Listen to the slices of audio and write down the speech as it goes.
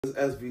It's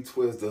SB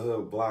Twiz, the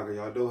hood blogger.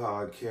 Y'all know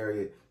how I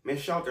carry it. Man,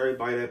 shout out to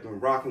everybody that been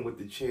rocking with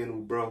the channel,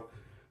 bro.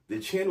 The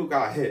channel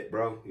got hit,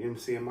 bro. You know what I'm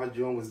saying? My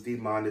joint was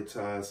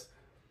demonetized.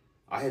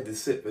 I had to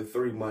sit for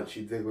 3 months,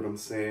 you dig what I'm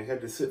saying?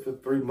 Had to sit for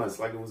 3 months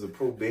like it was a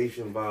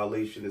probation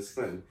violation or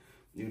something.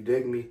 You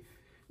dig me?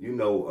 You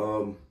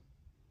know,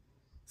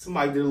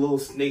 somebody did a little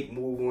snake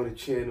move on the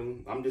channel.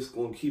 I'm just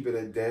going to keep it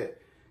at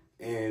that.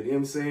 And, you know what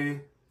I'm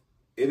saying?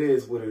 It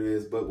is what it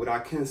is. But what I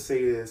can say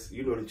is,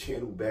 you know, the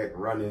channel back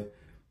running.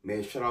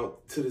 Man, shout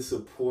out to the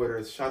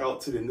supporters. Shout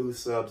out to the new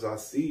subs. I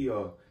see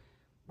y'all.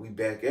 We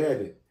back at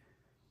it.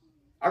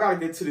 I got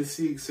to get to the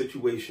Sieg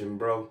situation,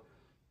 bro.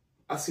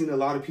 I seen a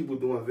lot of people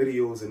doing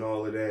videos and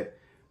all of that,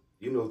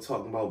 you know,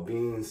 talking about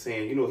Beans,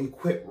 saying, you know, he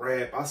quit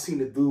rap. I seen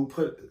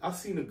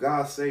the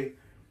guy say,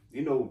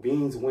 you know,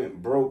 Beans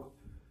went broke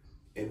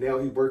and now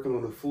he working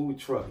on the food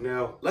truck.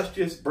 Now, let's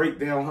just break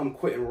down him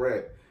quitting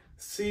rap.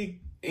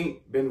 Sieg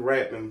ain't been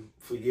rapping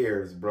for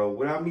years, bro.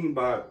 What I mean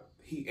by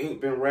he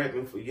ain't been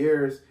rapping for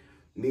years,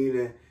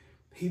 meaning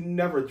he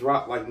never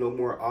dropped like no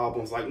more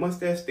albums. Like once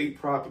that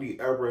State Property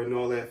era and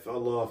all that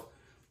fell off,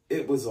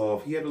 it was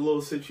off. He had a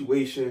little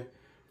situation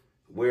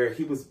where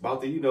he was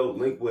about to, you know,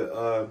 link with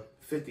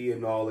 50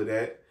 and all of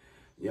that.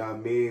 You know what I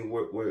mean?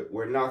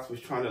 Where Knox was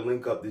trying to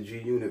link up the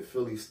G-Unit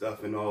Philly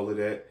stuff and all of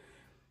that.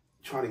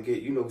 Trying to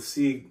get, you know,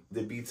 Sieg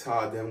to be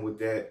tied in with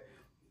that.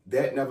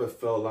 That never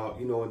fell out,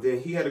 you know. And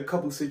then he had a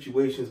couple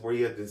situations where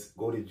he had to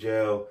go to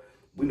jail.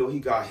 We know he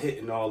got hit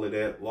and all of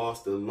that,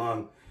 lost a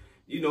lung.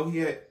 You know,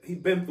 he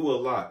been through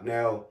a lot.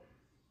 Now,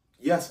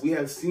 yes, we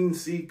have seen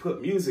Sieg put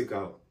music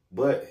out,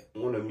 but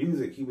on the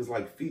music, he was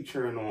like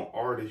featuring on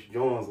artist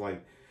Jones,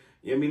 like,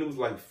 you know what I mean? It was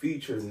like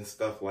features and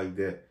stuff like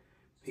that.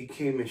 He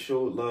came and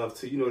showed love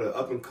to, you know, the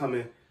up and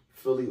coming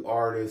Philly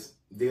artists.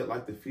 Did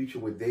like the feature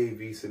with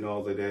Dave East and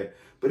all of that.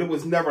 But it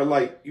was never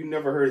like, you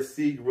never heard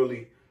Sieg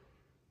really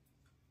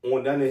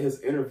on none of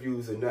his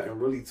interviews or nothing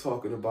really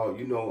talking about,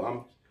 you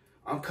know,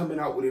 I'm coming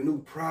out with a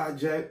new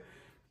project.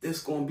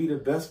 This gonna be the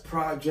best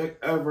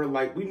project ever.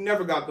 Like, we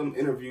never got them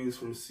interviews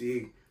from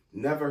Sieg.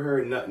 Never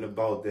heard nothing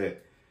about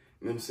that.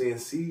 You know what I'm saying?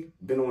 Sieg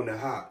been on the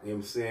hot, you know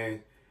what I'm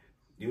saying?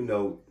 You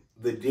know,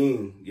 the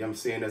Dean, you know what I'm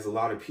saying? There's a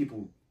lot of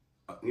people,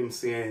 you know what I'm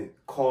saying,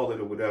 call it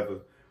or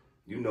whatever.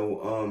 You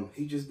know,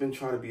 he just been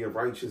trying to be a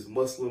righteous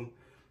Muslim,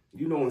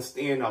 you know, and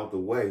stand out the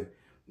way.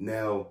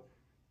 Now,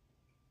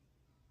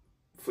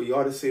 for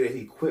y'all to say that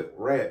he quit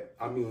rap,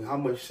 I mean, how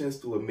much sense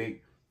do it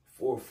make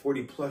for a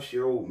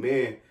 40-plus-year-old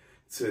man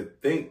to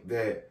think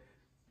that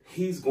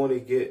he's going to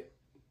get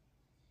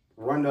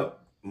run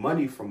up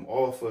money from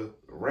off of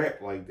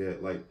rap like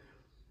that? Like,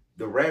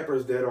 the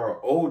rappers that are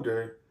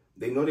older,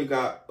 they know they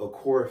got a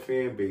core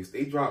fan base.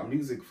 They drop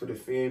music for the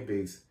fan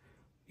base.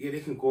 Yeah, they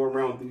can go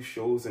around, do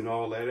shows and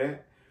all of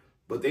that.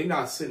 But they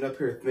not sitting up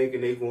here thinking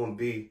they going to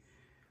be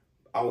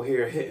out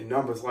here hitting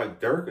numbers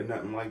like Dirk or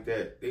nothing like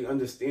that. They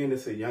understand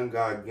it's a young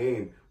guy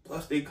game.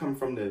 Plus, they come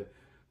from the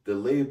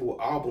label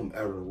album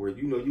era where,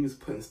 you know, you was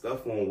putting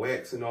stuff on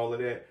wax and all of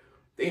that.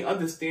 They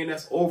understand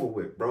that's over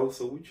with, bro.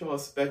 So what y'all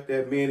expect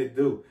that man to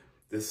do?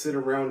 To sit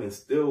around and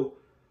still,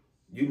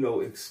 you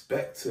know,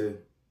 expect to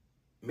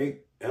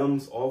make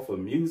M's off of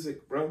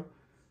music, bro?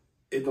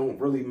 It don't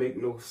really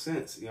make no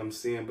sense, you know what I'm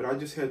saying? But I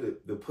just had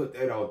to put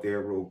that out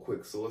there real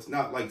quick. So it's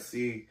not like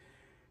Sieg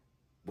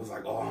was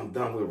like, oh, I'm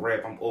done with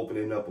rap. I'm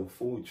opening up a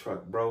food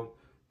truck, bro.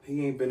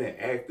 He ain't been an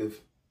active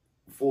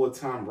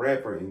full-time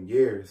rapper in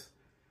years.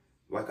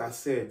 Like I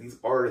said, these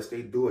artists,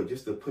 they do it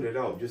just to put it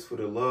out, just for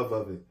the love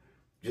of it.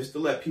 Just to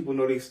let people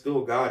know they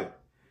still got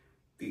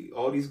it.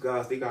 All these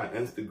guys, they got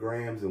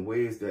Instagrams and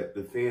ways that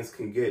the fans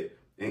can get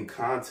in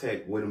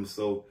contact with them.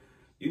 So,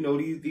 you know,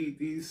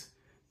 these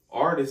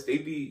artists, they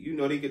be, you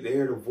know, they get to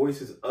hear the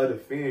voices of the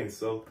fans.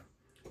 So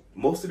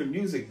most of the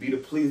music be to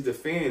please the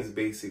fans,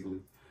 basically.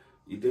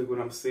 You dig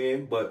what I'm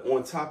saying? But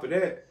on top of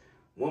that,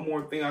 one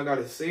more thing I got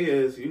to say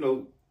is, you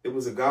know, it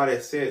was a guy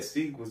that said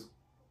Sieg was,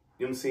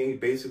 you know what I'm saying, he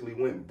basically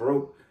went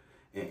broke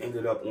and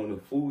ended up on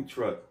the food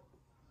truck.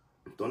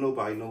 Don't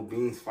nobody know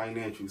Bean's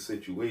financial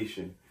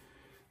situation.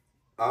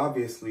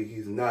 Obviously,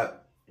 he's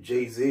not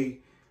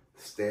Jay-Z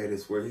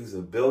status where he's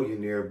a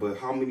billionaire, but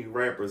how many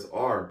rappers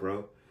are,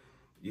 bro?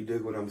 You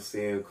dig what I'm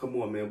saying?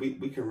 Come on, man.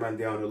 We can run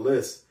down the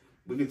list.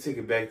 We can take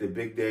it back to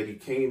Big Daddy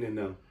Kane and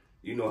them.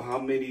 You know, how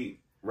many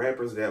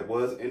rappers that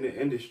was in the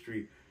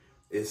industry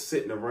is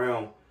sitting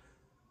around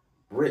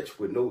rich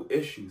with no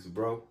issues,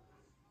 bro?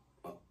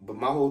 But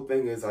my whole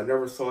thing is I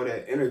never saw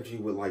that energy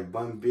with like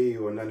Bun B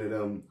or none of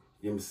them,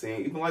 you know what I'm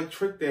saying? Even like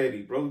Trick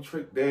Daddy, bro.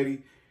 Trick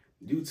Daddy,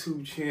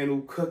 YouTube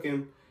channel,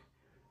 cooking,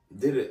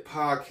 did a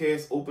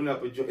podcast, open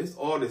up a joint. It's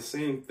all the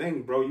same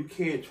thing, bro. You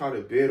can't try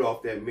to bid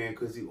off that man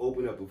because he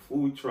opened up a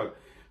food truck.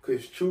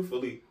 Because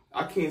truthfully,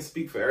 I can't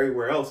speak for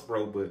everywhere else,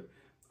 bro, but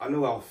I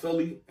know out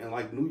Philly and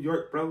like New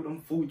York, bro, them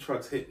food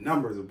trucks hit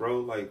numbers, bro.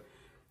 Like,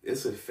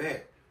 it's a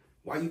fact.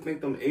 Why you think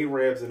them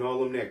Arabs and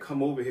all them that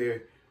come over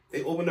here,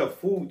 they open up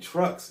food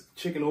trucks,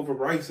 chicken over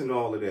rice and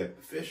all of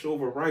that, fish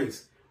over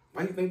rice.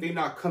 Why you think they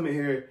not coming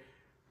here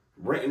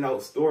renting out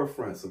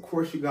storefronts. Of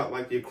course, you got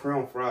like your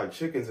Crown Fried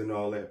Chickens and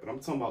all that, but I'm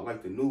talking about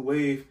like the new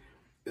wave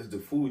is the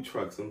food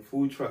trucks. And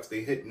food trucks,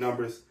 they hit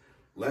numbers,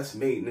 less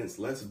maintenance,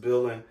 less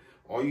billing.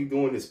 All you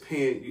doing is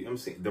paying, you know what I'm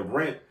saying, the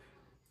rent,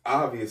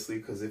 obviously,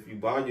 because if you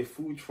buy your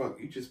food truck,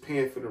 you just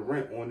paying for the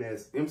rent on that, you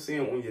know what I'm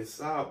saying, on your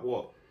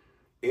sidewalk.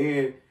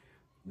 And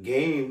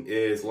game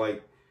is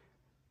like,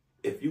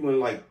 if you in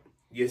like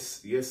your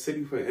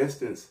city, for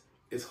instance,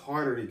 it's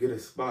harder to get a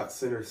spot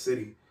center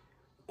city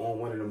on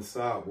one of them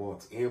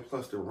sidewalks, and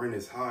plus the rent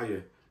is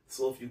higher.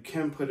 So if you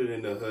can put it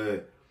in the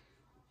hood,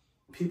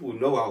 people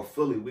know out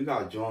Philly, we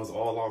got Johns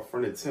all out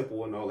front of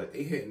Temple and all that.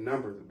 They hitting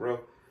numbers,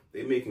 bro.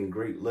 They making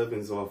great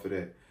livings off of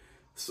that.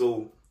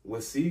 So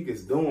what Sieg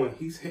is doing,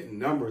 he's hitting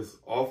numbers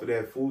off of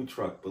that food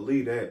truck.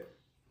 Believe that.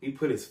 He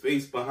put his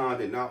face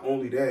behind it. Not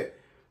only that,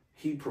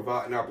 he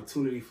provide an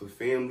opportunity for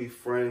family,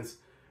 friends,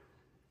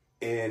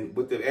 and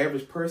what the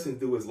average person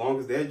do, as long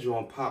as that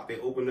joint pop, they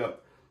open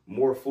up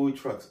more food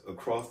trucks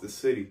across the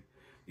city.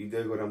 You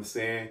dig what I'm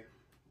saying?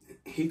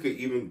 He could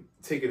even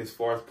take it as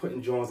far as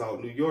putting joints out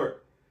in New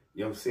York.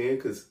 You know what I'm saying?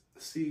 Because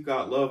Sieg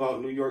got love out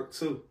in New York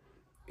too.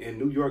 And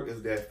New York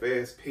is that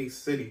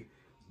fast-paced city,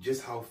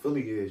 just how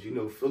Philly is. You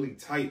know, Philly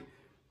tight,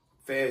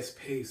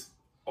 fast-paced.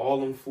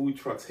 All them food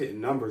trucks hitting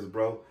numbers,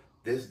 bro,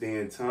 this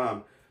damn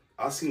time.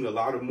 I seen a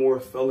lot of more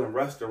filling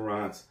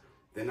restaurants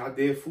than I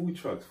did food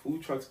trucks.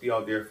 Food trucks be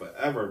out there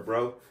forever,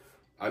 bro.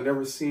 I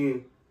never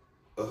seen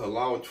a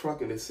halal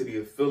truck in the city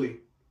of Philly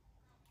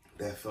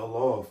that fell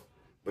off.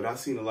 But I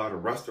seen a lot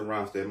of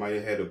restaurants that might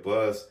have had a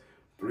buzz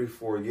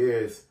 3-4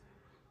 years,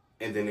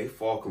 and then they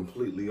fall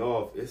completely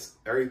off. It's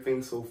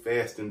everything so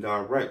fast and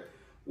direct,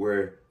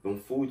 where them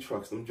food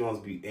trucks, them joints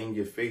be in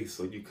your face.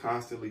 So you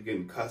constantly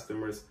getting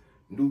customers,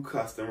 new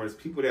customers,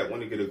 people that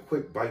want to get a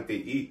quick bite to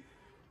eat.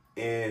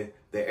 And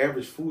the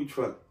average food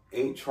truck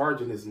ain't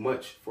charging as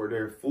much for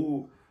their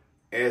food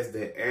as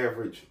the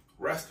average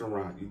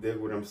restaurant. You dig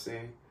what I'm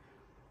saying?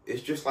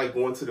 It's just like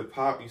going to the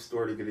Poppy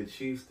store to get a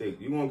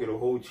cheesesteak. You won't get a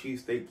whole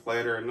cheesesteak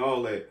platter and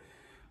all that,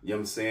 you know what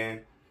I'm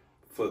saying,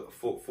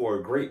 for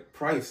a great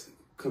price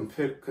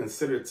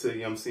considered to, you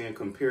know what I'm saying,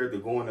 compared to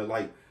going to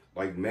like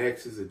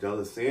Max's or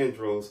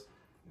D'Alessandro's,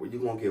 where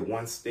you're going to get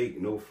one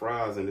steak, no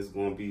fries, and it's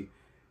going to be, you know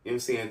what I'm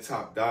saying,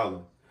 top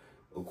dollar.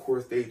 Of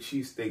course, they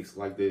cheesesteaks,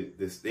 like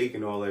the steak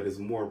and all that, is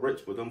more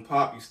rich, but them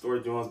Poppy store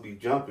joints be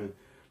jumping,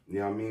 you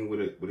know what I mean,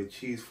 with a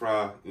cheese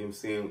fry, you know what I'm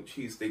saying,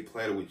 cheesesteak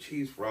platter with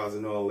cheese fries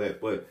and all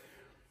that. But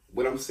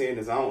what I'm saying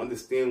is, I don't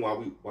understand why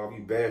we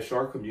bash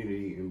our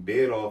community and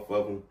bed off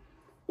of them,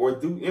 or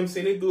do, you know what I'm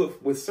saying, they do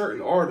it with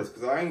certain artists,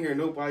 because I ain't hear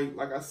nobody,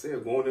 like I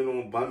said, going in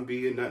on Bun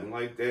B or nothing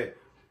like that.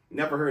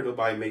 Never heard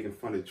nobody making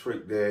fun of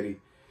Trick Daddy.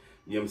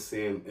 You know what I'm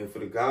saying? And for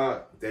the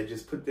guy that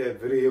just put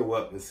that video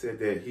up and said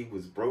that he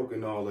was broke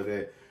and all of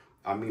that,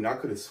 I mean, I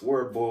could have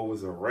swore boy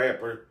was a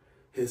rapper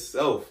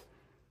himself,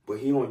 but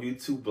he on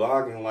YouTube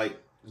blogging like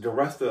the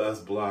rest of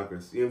us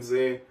bloggers. You know what I'm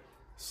saying?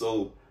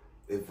 So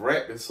if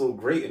rap is so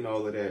great and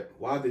all of that,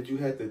 why did you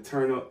have to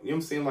turn up? You know what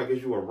I'm saying? Like,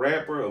 is you a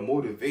rapper, a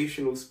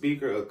motivational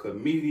speaker, a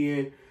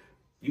comedian?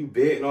 You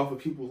betting off of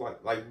people like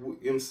you know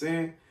what I'm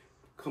saying?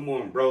 Come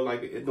on, bro.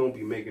 Like, it don't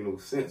be making no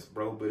sense,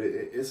 bro. But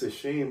it's a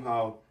shame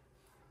how,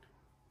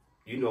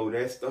 you know,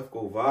 that stuff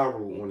go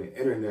viral on the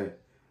internet,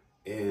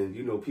 and,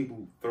 you know,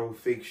 people throw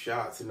fake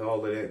shots and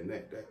all of that, and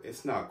that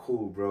it's not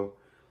cool, bro. You know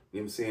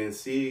what I'm saying?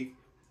 Sieg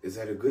is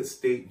at a good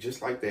state,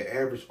 just like the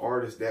average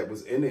artist that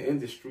was in the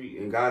industry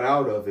and got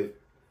out of it.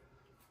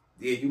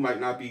 Yeah, you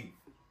might not be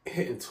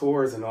hitting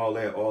tours and all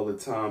that all the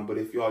time, but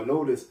if y'all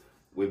notice,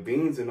 with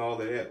Beans and all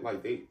of that,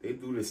 like, they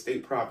do the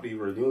state property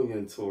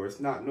reunion tour. It's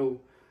not no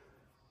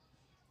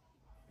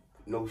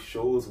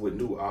shows with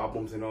new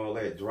albums and all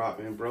that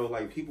dropping, bro.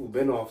 Like, people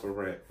been off of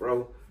rap,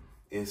 bro.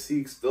 And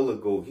Sieg's still a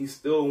GOAT. He's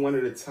still one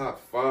of the top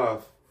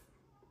 5.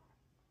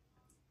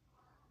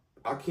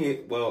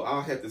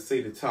 I'll have to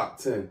say the top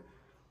 10.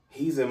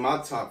 He's in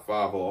my top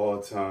 5 of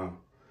all time.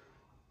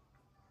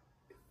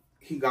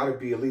 He got to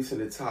be at least in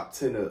the top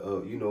 10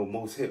 of you know,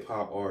 most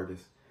hip-hop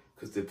artists.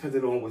 Because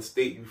depending on what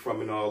state you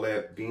from and all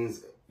that,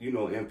 Beans, you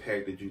know,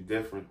 impacted you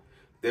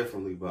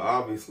differently. But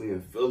obviously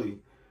in Philly,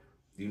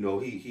 you know,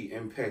 he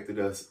impacted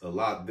us a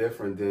lot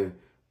different than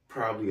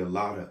probably a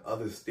lot of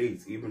other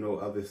states, even though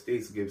other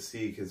states give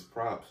Sieg his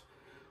props.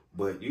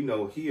 But, you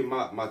know, he in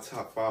my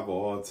top 5 of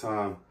all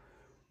time.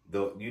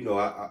 Though, you know,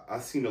 I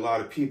seen a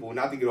lot of people,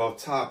 not to get off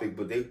topic,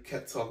 but they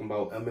kept talking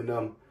about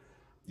Eminem,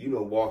 you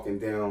know, walking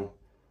down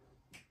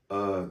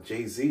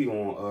Jay-Z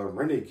on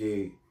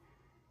Renegade.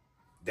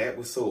 That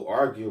was so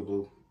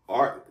arguable.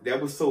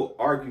 That was so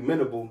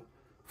argumentable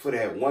for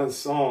that one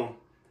song,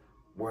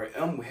 where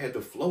M had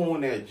the flow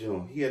on that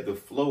joint. He had the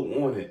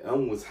flow on it.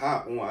 M was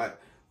hot on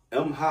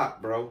M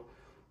hot, bro.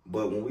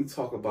 But when we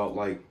talk about,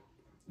 like,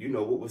 you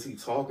know, what was he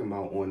talking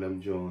about on them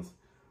joints?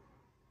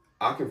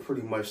 I can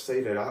pretty much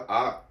say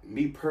that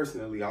me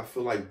personally, I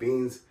feel like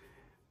Beans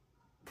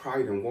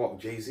probably done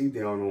walked Jay-Z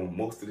down on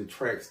most of the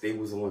tracks they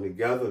was on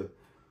together.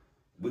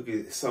 We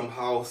could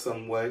somehow,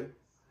 some way,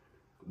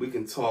 we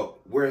can talk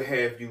Where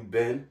Have You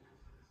Been?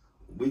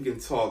 We can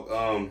talk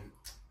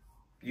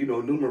you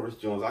know, numerous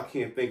joints. I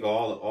can't think of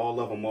all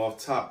of them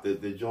off top. The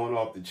joint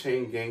off the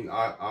Chain Gang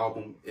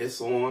album, It's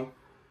On,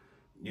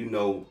 you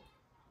know,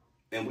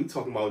 and we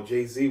talking about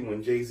Jay-Z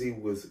when Jay-Z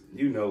was,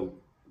 you know,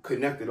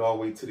 connected all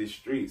the way to the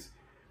streets.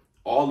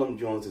 All them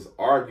joints is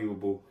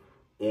arguable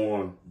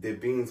on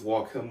Did Beans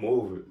walk him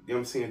over. You know what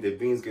I'm saying? Did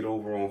Beans get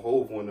over on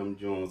Hove on them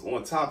joints.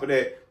 On top of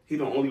that, he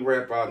the only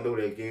rapper I know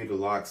that gave the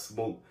Lox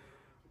smoke.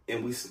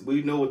 And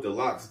we know what the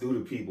Lox do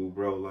to people,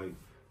 bro. Like,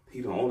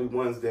 he the only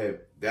ones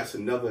that's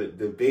another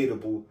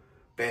debatable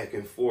back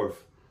and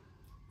forth.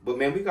 But,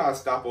 man, we got to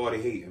stop all the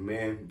hating,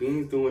 man.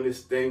 Beans doing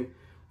this thing.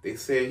 They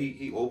said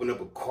he opened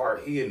up a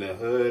cart. He in the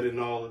hood and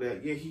all of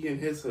that. Yeah, he in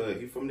his hood.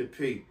 He from the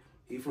P.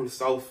 He from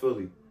South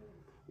Philly.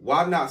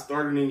 Why not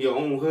start it in your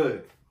own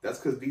hood? That's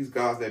because these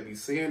guys that be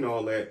saying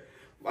all that,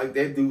 like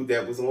that dude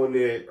that was on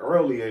there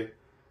earlier,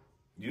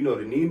 you know,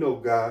 the Nino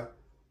guy,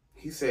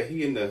 he said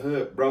he in the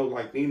hood, bro.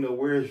 Like, Nino,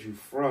 where is you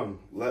from?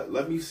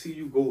 Let me see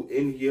you go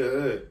in your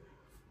hood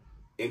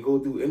and go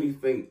do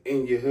anything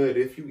in your hood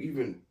if you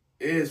even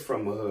is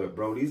from a hood,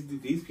 bro.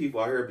 These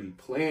people out here be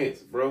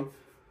plants, bro.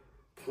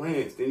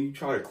 Plants. Then you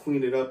try to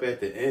clean it up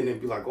at the end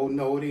and be like, oh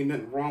no, it ain't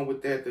nothing wrong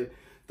with that.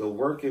 The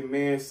working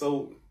man.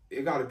 So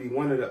it gotta be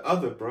one or the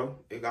other, bro.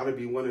 It gotta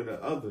be one or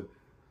the other.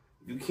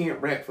 You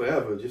can't rap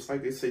forever. Just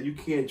like they said, you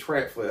can't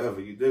trap forever.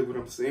 You dig what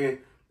I'm saying?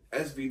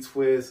 SB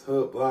Twiz,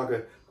 Hood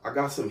Blogger. I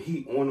got some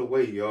heat on the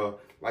way, y'all.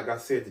 Like I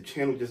said, the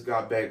channel just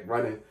got back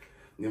running. You know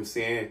what I'm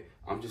saying?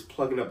 I'm just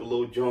plugging up a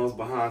little Jones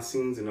behind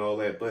scenes and all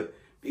that. But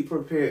be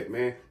prepared,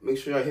 man. Make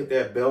sure y'all hit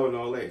that bell and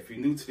all that. If you're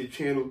new to the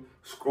channel,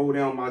 scroll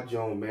down my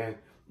Jones, man.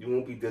 You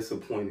won't be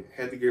disappointed.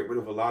 Had to get rid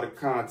of a lot of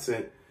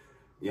content.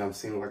 You know what I'm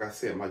saying? Like I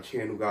said, my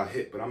channel got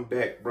hit, but I'm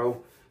back,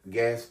 bro.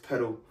 Gas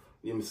pedal.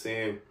 You know what I'm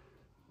saying?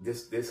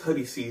 This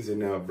hoodie season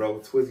now, bro.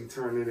 Twizzy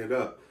turning it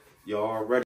up. Y'all already.